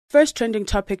First trending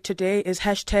topic today is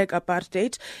hashtag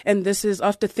apartheid, and this is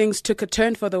after things took a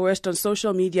turn for the worst on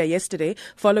social media yesterday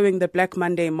following the Black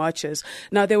Monday marches.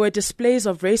 Now, there were displays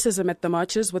of racism at the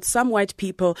marches, with some white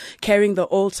people carrying the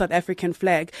old South African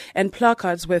flag and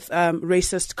placards with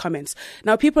racist comments.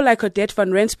 Now, people like Odette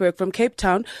van Rensburg from Cape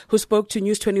Town, who spoke to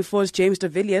News 24's James de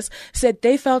Villiers, said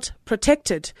they felt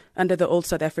protected under the old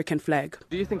South African flag.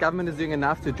 Do you think government is doing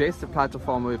enough to address the plight of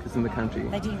farm workers in the country?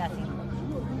 They do nothing.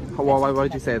 Why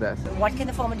would you say that? What can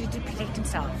the farmer do to protect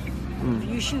himself? If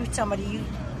you shoot somebody,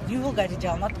 you will go to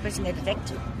jail, not the person that attacked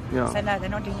you. Yeah. So no, they're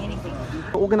not doing anything.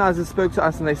 The organisers spoke to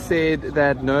us and they said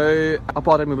that no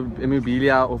apartheid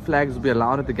memorabilia or flags will be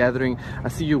allowed at the gathering. I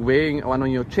see you wearing one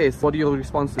on your chest. What are your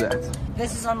response to that?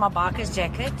 This is on my biker's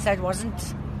jacket, so it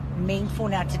wasn't meant for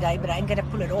now today, but I'm going to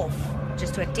pull it off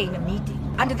just to attend a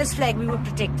meeting. Under this flag, we were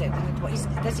protected.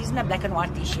 This isn't a black and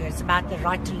white issue. It's about the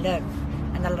right to live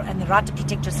and the right to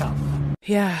protect yourself.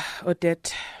 Yeah,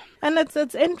 Odette. And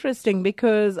it's interesting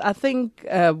because I think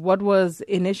what was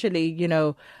initially,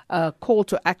 a call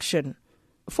to action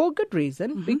for good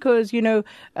reason, because,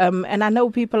 and I know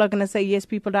people are going to say, yes,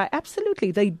 people die.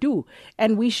 Absolutely, they do.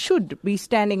 And we should be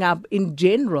standing up in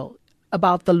general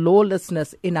about the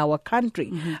lawlessness in our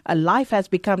country. Life has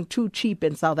become too cheap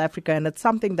in South Africa, and it's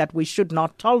something that we should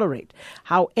not tolerate.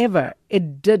 However,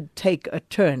 it did take a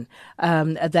turn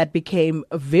that became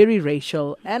very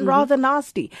racial and rather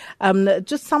nasty.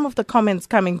 Just some of the comments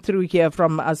coming through here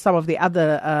from some of the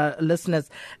other listeners.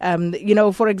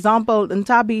 For example,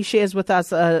 Ntabi shares with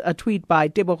us a tweet by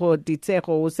Tebogo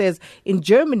Ditsego, who says, in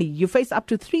Germany, you face up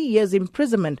to 3 years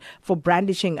imprisonment for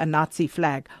brandishing a Nazi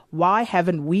flag. Why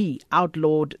haven't we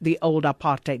outlawed the old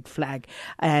apartheid flag?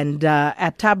 And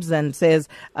at Tabzan says,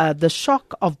 the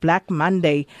shock of Black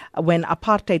Monday when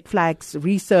apartheid flags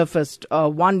resurfaced,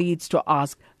 one needs to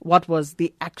ask, what was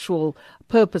the actual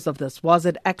purpose of this? Was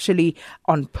it actually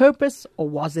on purpose or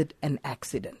was it an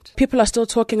accident? People are still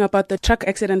talking about the truck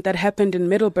accident that happened in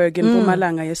Middelburg in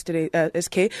Mpumalanga yesterday,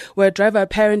 SK, where a driver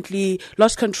apparently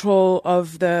lost control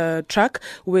of the truck,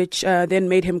 which then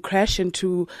made him crash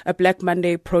into a Black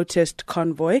Monday protest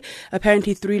convoy.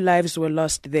 Apparently 3 lives were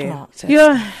lost there. Oh,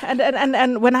 yeah,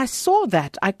 and when I saw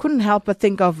that, I couldn't help but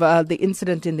think of the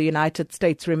incident in the United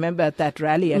States. Remember at that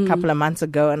rally a couple of months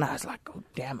ago, and I was like, oh,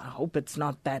 damn, I hope it's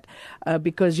not that.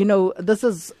 Because, this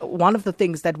is one of the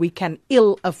things that we can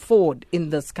ill afford in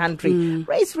this country.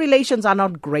 Race relations are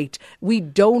not great. We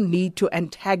don't need to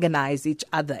antagonize each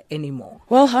other anymore.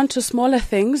 Well, on to smaller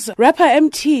things. Rapper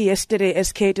MT yesterday,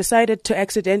 SK, decided to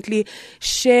accidentally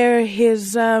share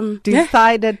his...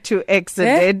 Decided to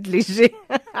accidentally share...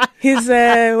 his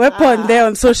weapon there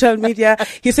on social media.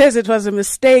 He says it was a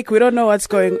mistake. We don't know what's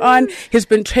going on. He's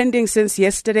been trending since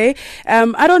yesterday.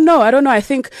 I don't know. I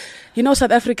think,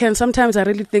 South Africans, sometimes I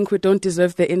really think we don't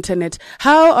deserve the internet.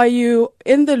 How are you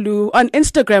in the loo on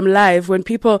Instagram Live when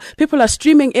people are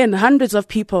streaming in, hundreds of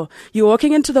people? You're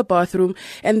walking into the bathroom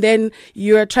and then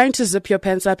you're trying to zip your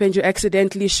pants up and you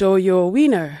accidentally show your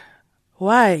wiener.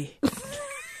 Why?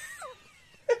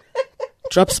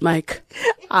 Drops mic.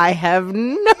 I have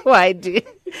no idea.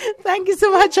 Thank you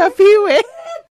so much, Apiwe.